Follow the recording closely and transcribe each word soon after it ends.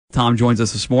Tom joins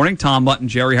us this morning. Tom, Mutt, and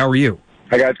Jerry, how are you?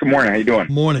 Hi, guys. Good morning. How you doing?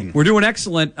 Morning. We're doing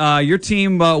excellent. Your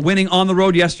team winning on the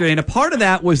road yesterday, and a part of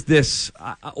that was this,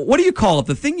 what do you call it?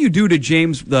 The thing you do to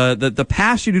James, the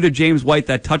pass you do to James White,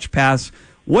 that touch pass,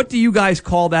 what do you guys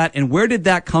call that, and where did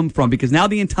that come from? Because now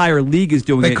the entire league is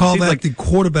doing it. They call It seems that like the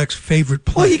quarterback's favorite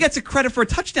play. Well, he gets a credit for a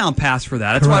touchdown pass for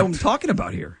that. That's Correct. what I'm talking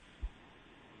about here.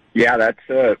 Yeah, that's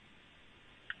kind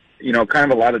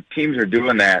of a lot of teams are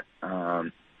doing that,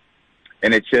 and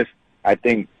it's just, I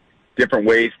think, different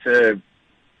ways to,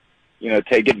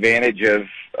 take advantage of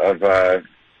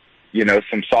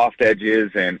some soft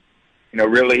edges, and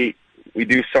really we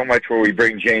do so much where we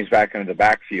bring James back into the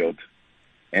backfield,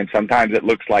 and sometimes it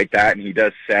looks like that, and he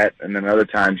does set, and then other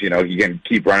times, he can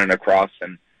keep running across,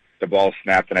 and the ball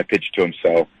snapped, and I pitched to him.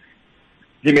 So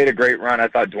he made a great run. I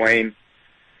thought Dwayne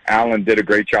Allen did a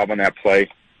great job on that play,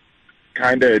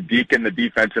 kind of deacon the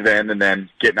defensive end and then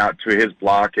getting out to his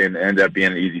block and ended up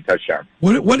being an easy touchdown.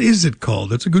 What is it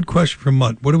called? That's a good question from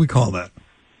Mutt. What do we call that?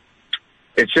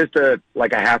 It's just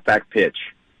like a halfback pitch.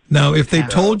 Now, if they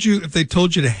told you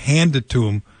to hand it to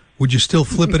him, would you still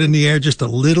flip it in the air just a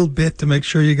little bit to make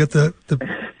sure you get the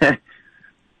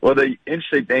Well, the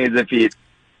interesting thing is if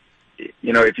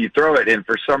you throw it and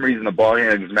for some reason the ball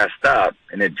handling is messed up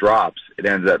and it drops, it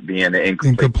ends up being an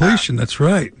incompletion. That's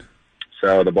right.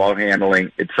 So the ball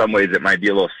handling, in some ways, it might be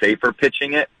a little safer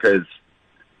pitching it because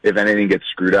if anything gets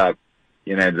screwed up,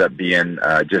 it ends up being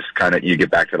just kind of you get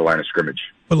back to the line of scrimmage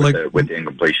with the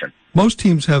incompletion. Most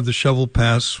teams have the shovel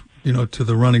pass, to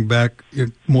the running back,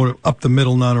 more up the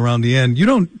middle, not around the end. You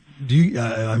don't.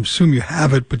 I assume you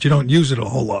have it, but you don't use it a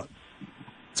whole lot.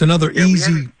 It's another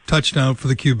easy touchdown for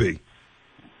the QB.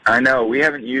 I know we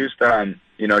haven't used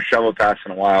shovel pass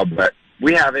in a while, but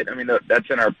we have it. I mean, that's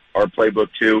in our playbook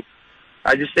too.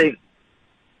 I just think,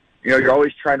 you're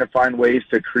always trying to find ways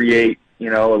to create, a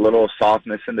little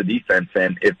softness in the defense.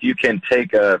 And if you can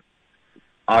take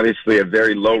obviously a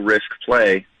very low risk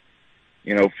play,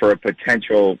 for a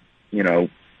potential,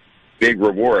 big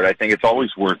reward, I think it's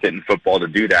always worth it in football to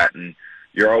do that. And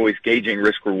you're always gauging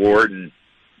risk reward. And,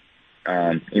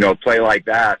 a play like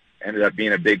that ended up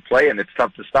being a big play, and it's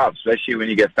tough to stop, especially when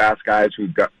you get fast guys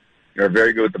who've got, are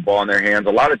very good with the ball in their hands.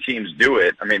 A lot of teams do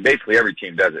it. I mean, basically every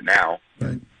team does it now.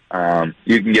 Right.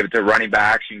 You can give it to running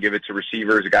backs, you can give it to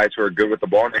receivers, guys who are good with the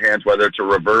ball in their hands, whether it's a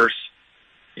reverse,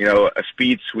 a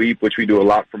speed sweep, which we do a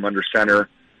lot from under center,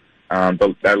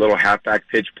 that little halfback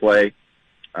pitch play.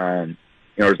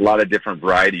 There's a lot of different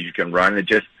varieties you can run. It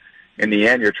just, in the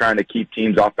end, you're trying to keep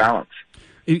teams off balance.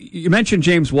 You mentioned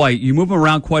James White. You move him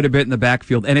around quite a bit in the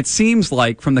backfield, and it seems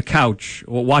like from the couch,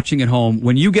 watching at home,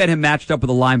 when you get him matched up with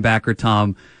a linebacker,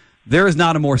 Tom, there is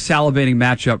not a more salivating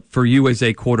matchup for you as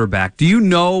a quarterback. Do you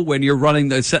know when you're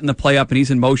setting the play up and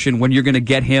he's in motion, when you're going to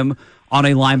get him on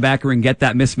a linebacker and get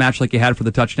that mismatch like you had for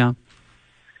the touchdown?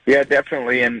 Yeah,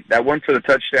 definitely. And that one for the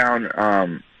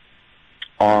touchdown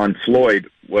on Floyd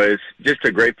was just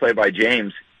a great play by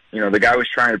James. The guy was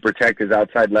trying to protect his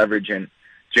outside leverage, and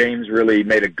James really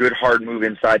made a good hard move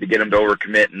inside to get him to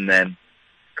overcommit and then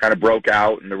kind of broke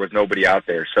out and there was nobody out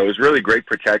there. So it was really great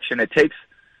protection. It takes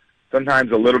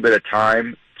sometimes a little bit of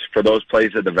time for those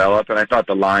plays to develop, and I thought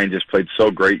the line just played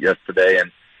so great yesterday, and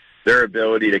their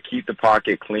ability to keep the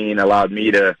pocket clean allowed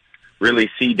me to really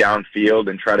see downfield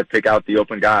and try to pick out the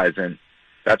open guys, and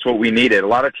that's what we needed. A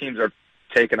lot of teams are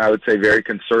taking, I would say, very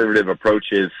conservative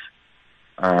approaches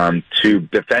to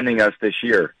defending us this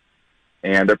year.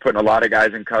 And they're putting a lot of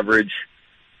guys in coverage,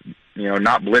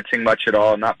 not blitzing much at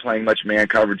all, not playing much man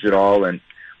coverage at all. And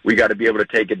we got to be able to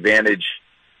take advantage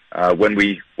when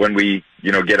we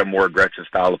get a more aggressive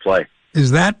style of play. Is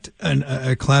that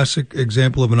a classic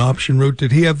example of an option route?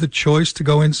 Did he have the choice to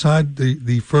go inside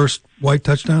the first White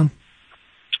touchdown?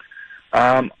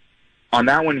 On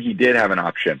that one, he did have an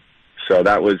option. So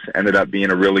that ended up being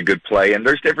a really good play. And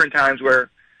there's different times where,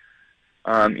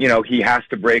 he has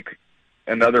to break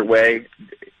another way,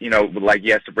 like he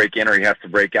has to break in or he has to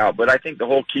break out. But I think the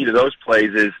whole key to those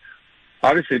plays is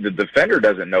obviously the defender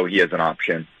doesn't know he has an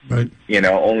option. Right.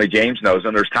 Only James knows.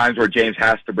 And there's times where James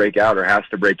has to break out or has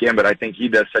to break in, but I think he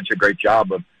does such a great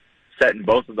job of setting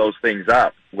both of those things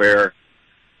up where,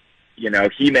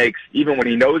 he makes, even when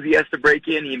he knows he has to break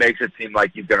in, he makes it seem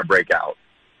like he's going to break out.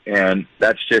 And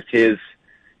that's just his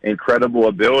incredible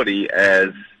ability as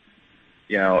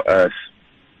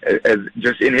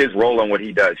just in his role and what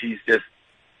he does. He's just,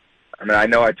 I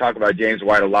know I talk about James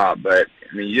White a lot, but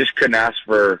you just couldn't ask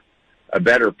for a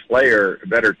better player, a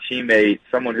better teammate,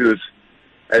 someone who's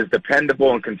as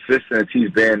dependable and consistent as he's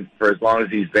been for as long as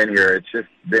he's been here. It's just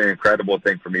been an incredible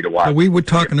thing for me to watch. We were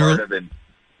talking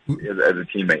as a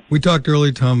teammate. We talked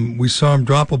earlier, Tom. We saw him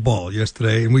drop a ball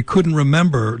yesterday, and we couldn't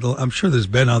remember. I'm sure there's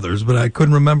been others, but I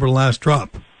couldn't remember the last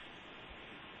drop.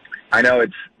 I know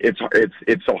it's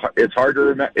hard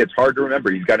to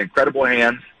remember. He's got incredible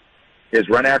hands. His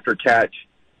run after catch,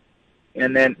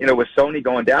 and then with Sony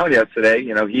going down yesterday,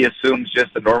 he assumes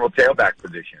just a normal tailback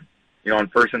position, on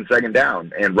first and second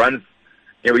down, and runs.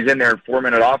 He's in there in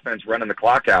 4-minute offense, running the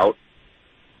clock out,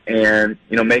 and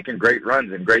making great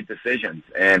runs and great decisions.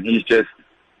 And he's just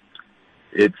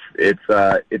it's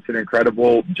an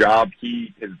incredible job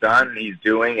he has done and he's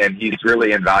doing, and he's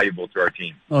really invaluable to our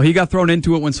team. Well, he got thrown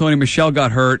into it when Sony Michel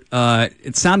got hurt.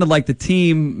 It sounded like the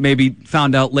team maybe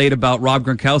found out late about Rob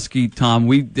Gronkowski, Tom.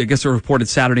 I guess it was reported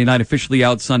Saturday night, officially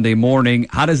out Sunday morning.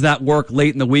 How does that work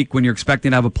late in the week when you're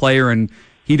expecting to have a player and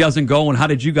he doesn't go? And when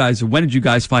did you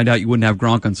guys find out you wouldn't have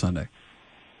Gronk on Sunday?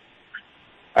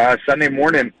 Sunday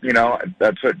morning,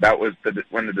 that was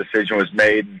when the decision was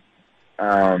made.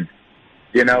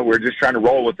 We're just trying to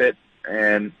roll with it,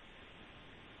 and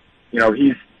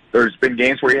there's been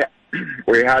games where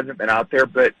he hasn't been out there,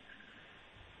 but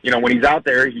when he's out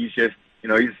there, he's just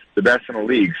he's the best in the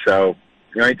league. So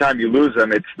anytime you lose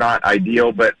him, it's not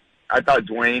ideal. But I thought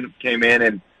Dwayne came in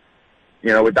and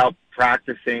without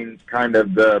practicing kind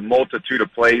of the multitude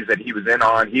of plays that he was in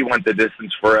on, he went the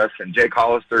distance for us. And Jake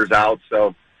Hollister's out,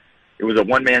 so it was a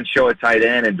one-man show at tight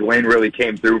end, and Dwayne really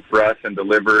came through for us and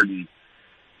delivered. And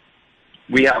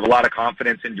we have a lot of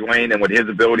confidence in Dwayne and what his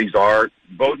abilities are,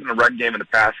 both in the run game and the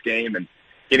pass game. And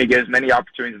he didn't get as many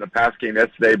opportunities in the pass game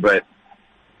yesterday, but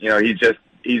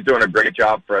he's doing a great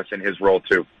job for us in his role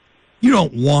too. You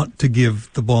don't want to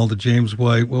give the ball to James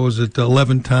White. What was it,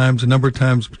 11 times, a number of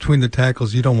times between the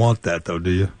tackles? You don't want that, though,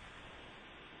 do you?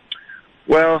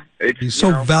 Well, he's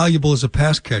so valuable as a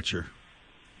pass catcher.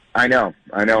 I know,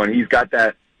 and he's got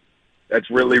that.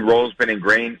 That's really role's been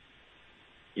ingrained,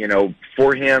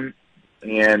 for him.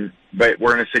 But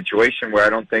we're in a situation where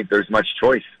I don't think there's much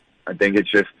choice. I think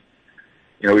it's just,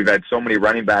 we've had so many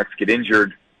running backs get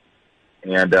injured,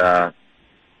 and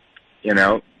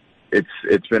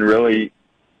it's been really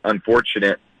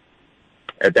unfortunate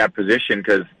at that position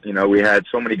because we had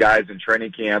so many guys in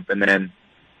training camp, and then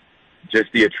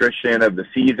just the attrition of the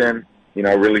season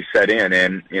really set in,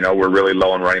 and we're really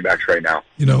low on running backs right now.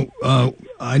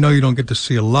 I know you don't get to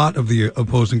see a lot of the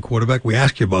opposing quarterback. We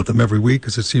ask you about them every week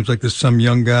because it seems like there's some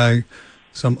young guy,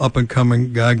 some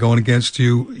up-and-coming guy going against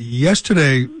you.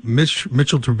 Yesterday,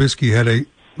 Mitchell Trubisky had a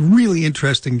really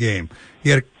interesting game. He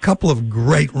had a couple of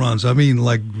great runs. I mean,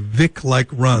 like Vic-like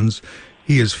runs.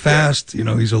 He is fast.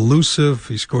 He's elusive.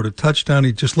 He scored a touchdown.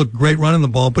 He just looked great running the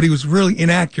ball, but he was really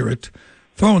inaccurate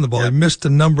throwing the ball. He missed a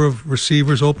number of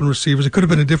receivers, open receivers. It could have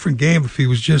been a different game if he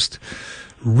was just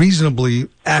reasonably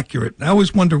accurate. And I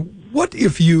always wonder, what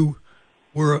if you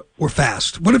were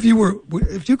fast? What if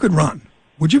you could run?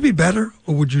 Would you be better,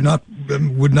 or would you not?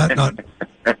 Would not?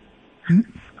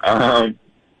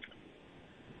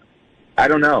 I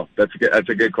don't know. That's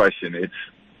a good question.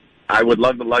 I would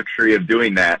love the luxury of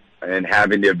doing that and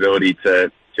having the ability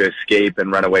to escape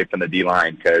and run away from the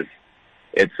D-line, because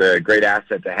it's a great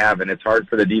asset to have, and it's hard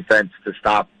for the defense to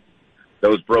stop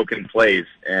those broken plays.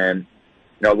 And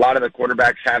a lot of the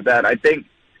quarterbacks have that. I think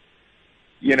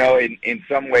in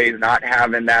some ways not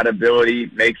having that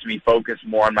ability makes me focus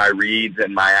more on my reads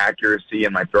and my accuracy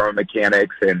and my throwing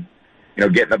mechanics, and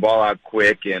getting the ball out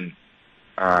quick, and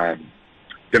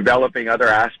developing other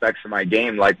aspects of my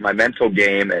game, like my mental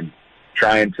game, and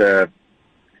trying to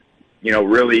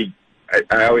really,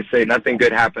 I always say nothing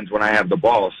good happens when I have the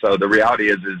ball. So the reality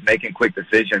is making quick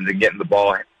decisions and getting the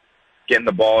ball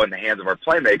in the hands of our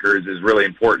playmakers is really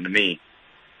important to me.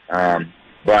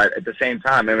 But at the same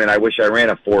time, I wish I ran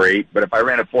a 4.8, but if I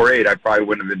ran a 4.8, I probably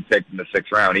wouldn't have been picked in the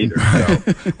 6th round either.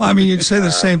 So. Well, you'd say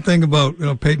the same thing about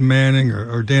Peyton Manning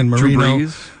or Dan Marino.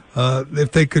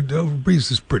 If they could,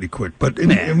 Breeze is pretty quick. But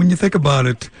when you think about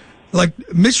it, like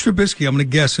Mitch Trubisky, I'm going to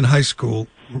guess in high school,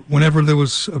 whenever there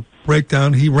was a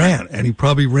breakdown, he ran, and he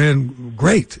probably ran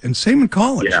great. And same in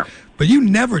college. Yeah. But you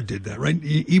never did that, right?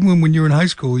 Even when you were in high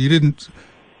school, you didn't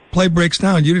play breaks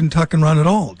down. You didn't tuck and run at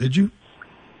all, did you?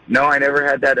 No, I never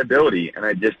had that ability. And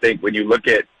I just think when you look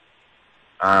at,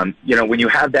 when you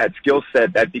have that skill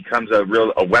set, that becomes a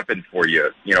weapon for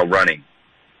you, running.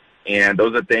 And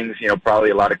those are things,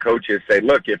 probably a lot of coaches say,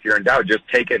 look, if you're in doubt, just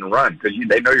take it and run, because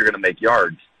they know you're going to make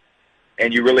yards.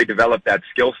 And you really develop that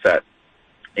skill set.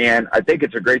 And I think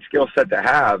it's a great skill set to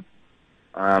have.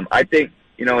 I think,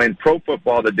 in pro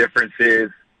football, the difference is,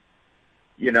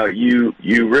 you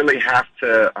really have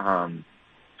to,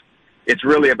 it's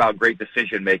really about great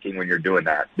decision-making when you're doing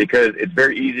that, because it's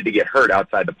very easy to get hurt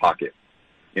outside the pocket.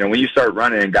 When you start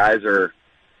running and guys are,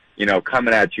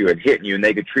 coming at you and hitting you, and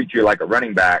they could treat you like a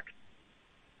running back.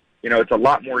 It's a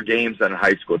lot more games than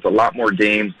high school. It's a lot more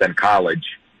games than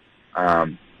college.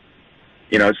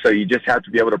 So you just have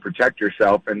to be able to protect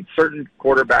yourself. And certain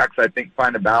quarterbacks, I think,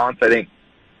 find a balance. I think,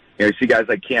 you see guys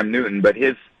like Cam Newton, but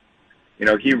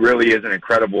he really is an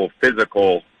incredible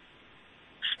physical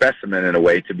specimen in a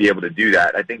way to be able to do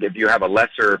that. I think if you have a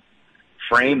lesser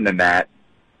frame than that,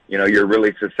 you're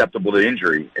really susceptible to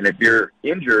injury. And if you're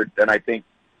injured, then I think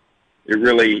it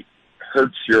really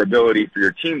hurts your ability for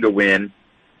your team to win,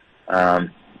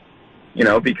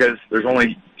 because there's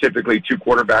only typically 2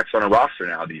 quarterbacks on a roster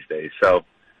now these days. So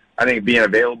I think being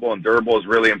available and durable is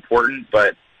really important.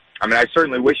 But, I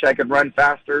certainly wish I could run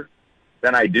faster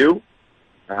than I do.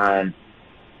 And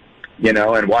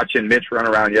watching Mitch run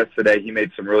around yesterday, he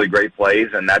made some really great plays,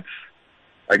 and that's,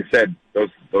 like I said, those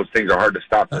things are hard to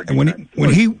stop. And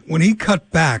when he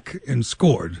cut back and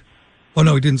scored, oh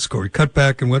no, he didn't score. He cut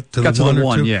back and went to the one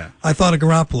or two. Yeah. I thought of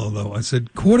Garoppolo though. I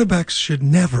said quarterbacks should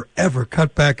never ever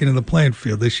cut back into the playing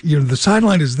field. The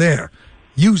sideline is there.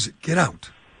 Use it. Get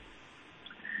out.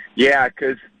 Yeah,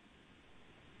 because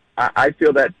I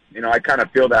feel that I kind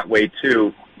of feel that way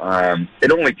too.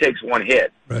 It only takes one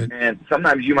hit, right. And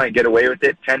sometimes you might get away with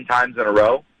it 10 times in a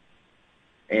row,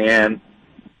 and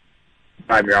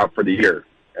you're out for the year.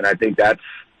 And I think that's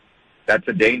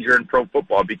a danger in pro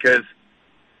football because,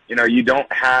 you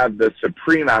don't have the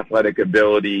supreme athletic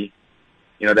ability,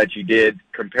 that you did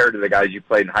compared to the guys you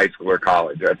played in high school or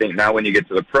college. I think now when you get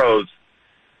to the pros,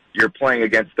 you're playing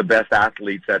against the best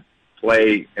athletes that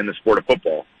play in the sport of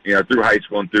football, through high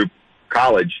school and through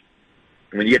college.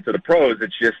 And when you get to the pros,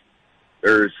 it's just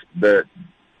there's the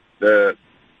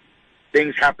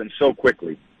things happen so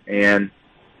quickly. And,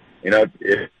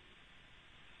 again,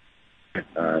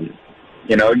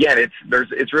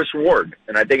 it's risk reward.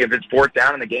 And I think if it's 4th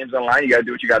down and the game's on the line, you got to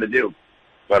do what you got to do.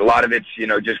 But a lot of it's,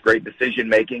 just great decision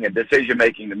making. And decision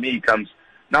making to me comes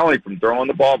not only from throwing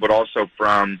the ball, but also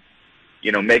from,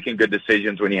 making good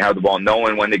decisions when you have the ball,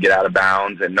 knowing when to get out of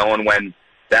bounds and knowing when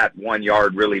that 1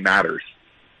 yard really matters.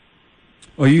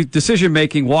 Well, decision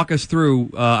making, walk us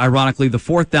through, ironically, the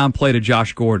 4th down play to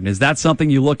Josh Gordon. Is that something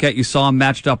you look at, you saw him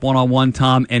matched up one-on-one,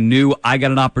 Tom, and knew I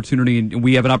got an opportunity and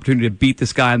we have an opportunity to beat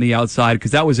this guy on the outside? Because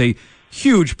that was a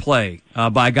huge play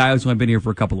by a guy who's only been here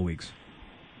for a couple of weeks.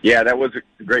 Yeah, that was a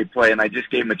great play, and I just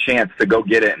gave him a chance to go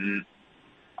get it. And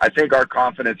I think our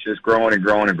confidence is growing and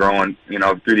growing and growing,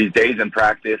 through these days in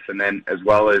practice and then as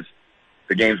well as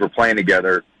the games we're playing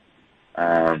together.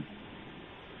 I'm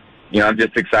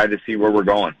just excited to see where we're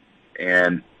going.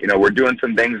 And, we're doing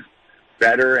some things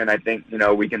better, and I think,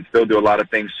 we can still do a lot of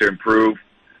things to improve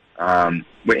in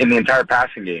the entire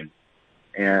passing game.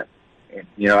 And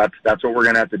that's what we're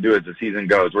going to have to do as the season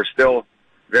goes. We're still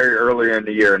very early in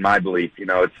the year, in my belief.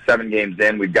 It's 7 games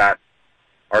in. We've got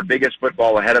our biggest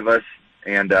football ahead of us,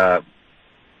 and, I'd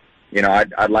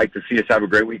like to see us have a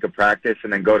great week of practice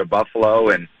and then go to Buffalo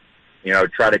and,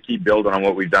 try to keep building on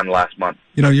what we've done last month.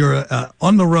 You're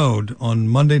on the road on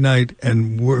Monday night,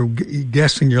 and we're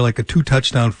guessing you're like a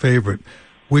 2-touchdown favorite,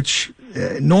 which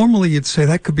normally you'd say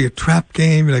that could be a trap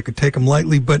game, and I could take them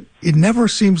lightly, but it never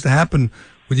seems to happen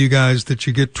with you guys that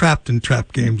you get trapped in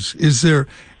trap games. Is there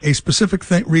a specific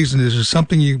reason? Is there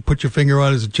something you put your finger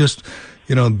on? Is it just,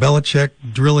 Belichick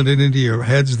drilling it into your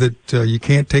heads that you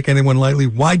can't take anyone lightly?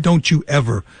 Why don't you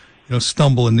ever,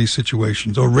 stumble in these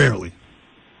situations, or rarely?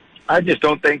 I just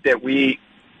don't think that we,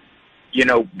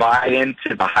 buy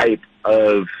into the hype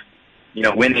of,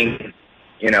 winning,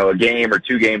 a game or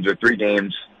 2 games or 3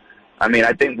 games.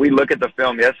 I think we look at the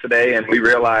film yesterday and we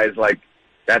realize,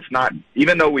 that's not,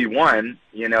 even though we won,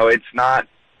 it's not,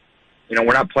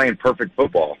 we're not playing perfect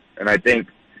football. And I think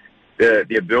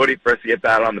the ability for us to get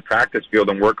that on the practice field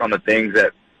and work on the things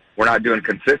that we're not doing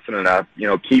consistent enough,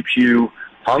 keeps you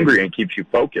hungry and keeps you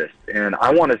focused. And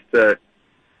I want us to,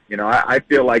 I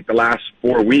feel like the last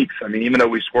 4 weeks, even though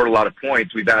we scored a lot of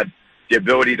points, we've had the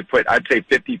ability to put, I'd say,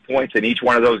 50 points in each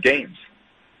one of those games.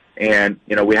 And,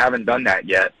 we haven't done that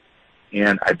yet.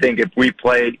 And I think if we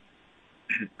play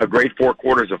a great 4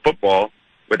 quarters of football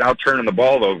without turning the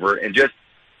ball over and just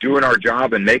doing our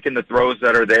job and making the throws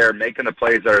that are there, making the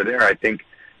plays that are there, I think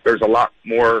there's a lot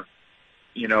more,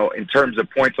 in terms of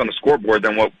points on the scoreboard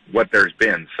than what there's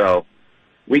been. So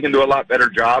we can do a lot better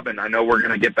job, and I know we're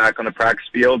going to get back on the practice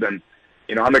field, and,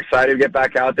 I'm excited to get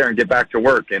back out there and get back to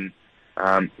work and,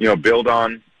 build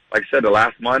on, like I said, the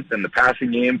last month and the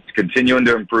passing game, continuing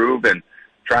to improve and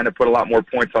trying to put a lot more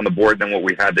points on the board than what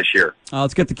we've had this year.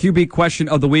 Let's get the QB question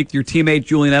of the week. Your teammate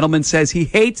Julian Edelman says he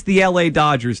hates the L.A.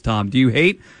 Dodgers, Tom. Do you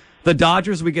hate the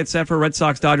Dodgers as we get set for Red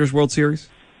Sox-Dodgers World Series?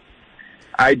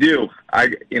 I do. I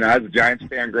was a Giants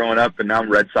fan growing up, and now I'm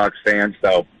a Red Sox fan.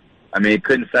 So, I mean, it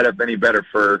couldn't set up any better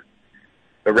for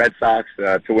the Red Sox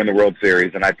to win the World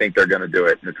Series, and I think they're going to do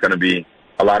it. And it's going to be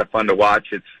a lot of fun to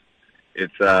watch.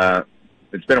 It's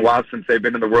been a while since they've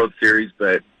been in the World Series,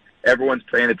 but everyone's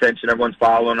paying attention. Everyone's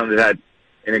following them. They've had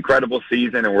an incredible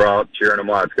season, and we're all cheering them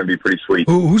on. It's going to be pretty sweet.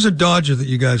 Who's a Dodger that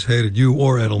you guys hated, you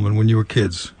or Edelman, when you were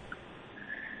kids?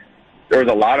 There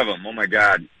was a lot of them. Oh my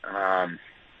God.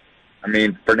 I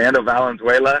mean, Fernando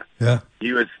Valenzuela. Yeah.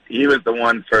 He was the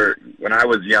one for when I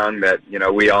was young that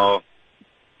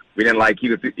we didn't like. He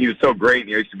was so great, and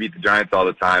he used to beat the Giants all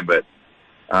the time. But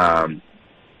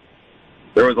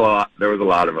there was a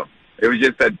lot of them. It was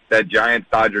just that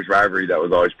Giants-Dodgers rivalry that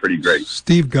was always pretty great.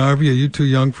 Steve Garvey, are you too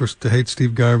young to hate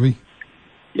Steve Garvey?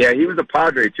 Yeah, he was a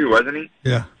Padre too, wasn't he?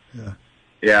 Yeah.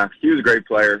 Yeah, he was a great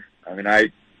player. I mean,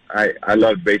 I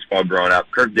loved baseball growing up.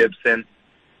 Kirk Gibson.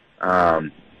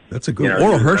 That's a good one.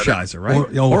 Oral Hershiser,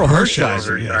 right? Oral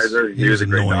Hershiser, yes. He was a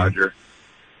great annoying. Dodger.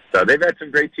 So they've had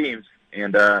some great teams,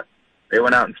 and they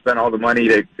went out and spent all the money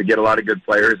to get a lot of good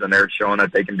players, and they're showing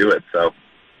that they can do it. So,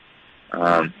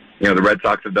 the Red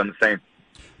Sox have done the same.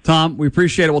 Tom, we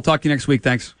appreciate it. We'll talk to you next week.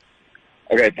 Thanks.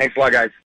 Okay, thanks a lot, guys.